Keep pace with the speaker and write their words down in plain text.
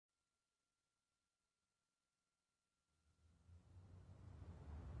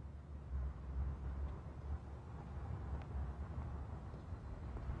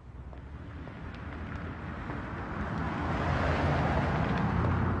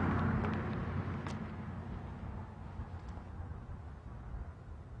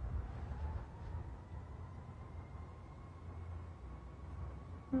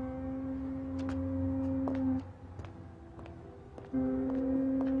Well,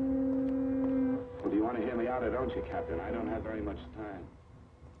 do you want to hear me out or don't you, Captain? I don't have very much time.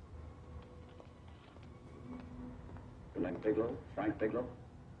 Your name Bigelow? Frank Bigelow?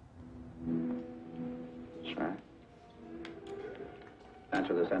 That's right.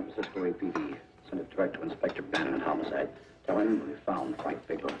 Answer the San Francisco APD. Send it direct to Inspector Bannon in homicide. Tell him we found Frank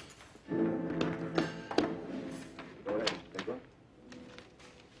Bigelow. Go ahead, Bigelow.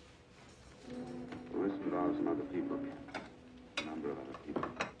 Well, this involves some other people. A number of other people.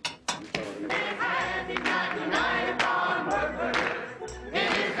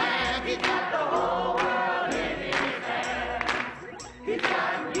 He's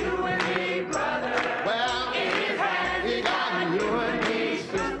got you and me, brother. Well, in his hand, he got you and me,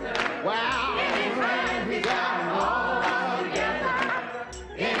 sister. Well, in his hand, he got it all together.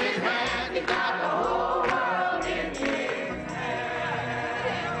 In his hand, he got the whole world in his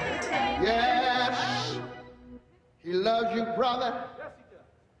hand. Yes, he loves you, brother. Yes, he does.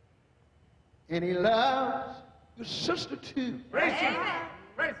 And he loves your sister, too. Praise him.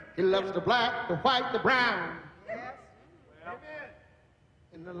 Praise him. He loves the black, the white, the brown.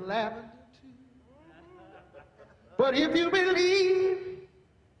 And the lavender too. But if you believe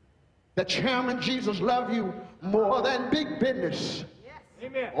that Chairman Jesus loves you more than big business,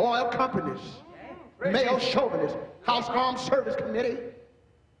 Amen. oil companies, male chauvinists, House Armed Service Committee,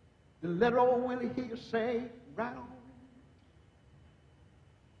 then let old Willie hear you say, right on.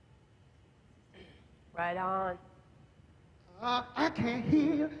 Right on. I can't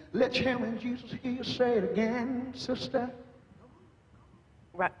hear you. Let Chairman Jesus hear you say it again, sister.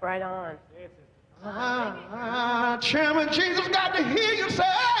 Right on. Chairman Jesus got to hear you say,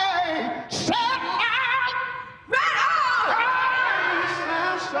 Right on!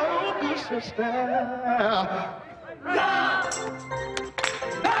 Sounds so good, sister. Love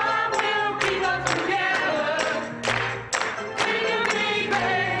will keep us together.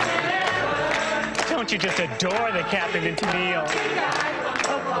 Don't you just adore the Captain and Tennille?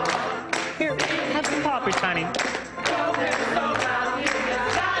 Here, have some coffee, honey.